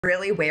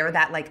really where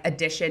that like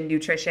addition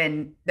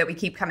nutrition that we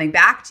keep coming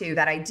back to,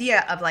 that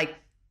idea of like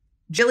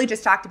Jilly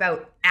just talked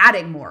about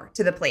adding more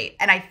to the plate.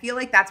 And I feel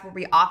like that's where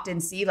we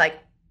often see like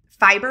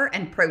fiber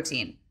and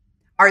protein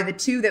are the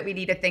two that we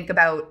need to think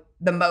about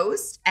the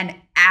most and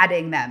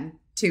adding them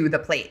to the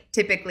plate.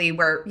 Typically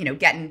we're,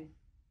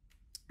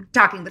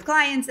 talking with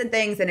clients and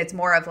things, and it's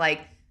more of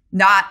like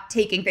not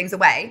taking things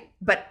away,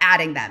 but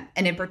adding them.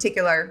 And in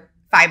particular,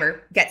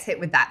 fiber gets hit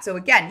with that. So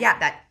again,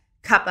 that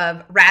cup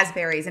of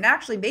raspberries, and it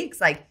actually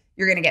makes like,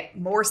 you're going to get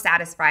more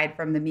satisfied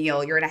from the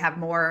meal. You're going to have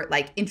more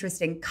like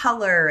interesting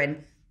color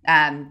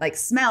and like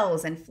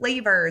smells and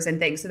flavors and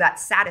things. So that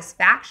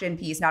satisfaction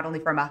piece, not only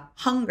from a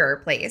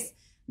hunger place,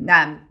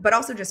 but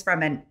also just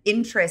from an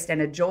interest and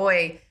a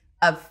joy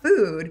of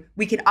food,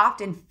 we can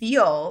often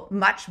feel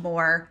much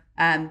more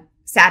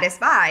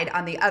satisfied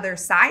on the other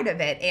side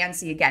of it and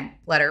see, again,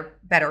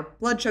 better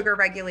blood sugar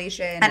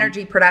regulation,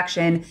 energy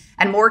production,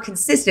 and more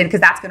consistent,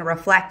 because that's going to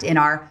reflect in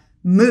our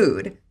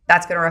mood.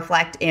 That's going to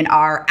reflect in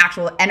our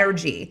actual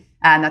energy.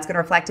 And that's going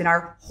to reflect in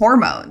our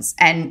hormones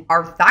and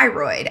our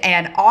thyroid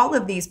and all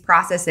of these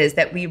processes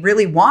that we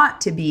really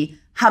want to be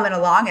humming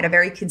along at a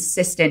very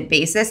consistent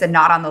basis and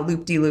not on the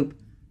loop-de-loop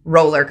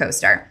roller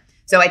coaster.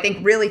 So I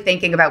think really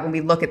thinking about when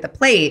we look at the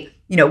plate,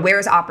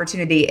 where's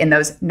opportunity in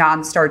those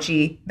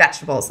non-starchy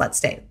vegetables, let's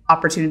say,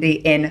 opportunity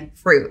in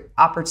fruit,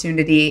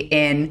 opportunity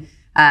in,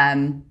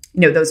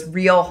 those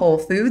real whole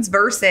foods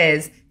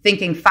versus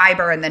thinking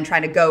fiber and then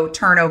trying to go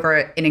turn over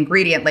an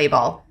ingredient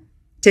label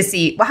to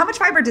see, well, how much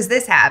fiber does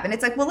this have? And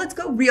it's like, well, let's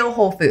go real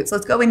whole foods.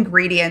 Let's go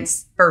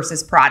ingredients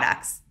versus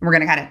products. And we're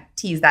going to kind of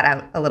tease that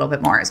out a little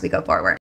bit more as we go forward.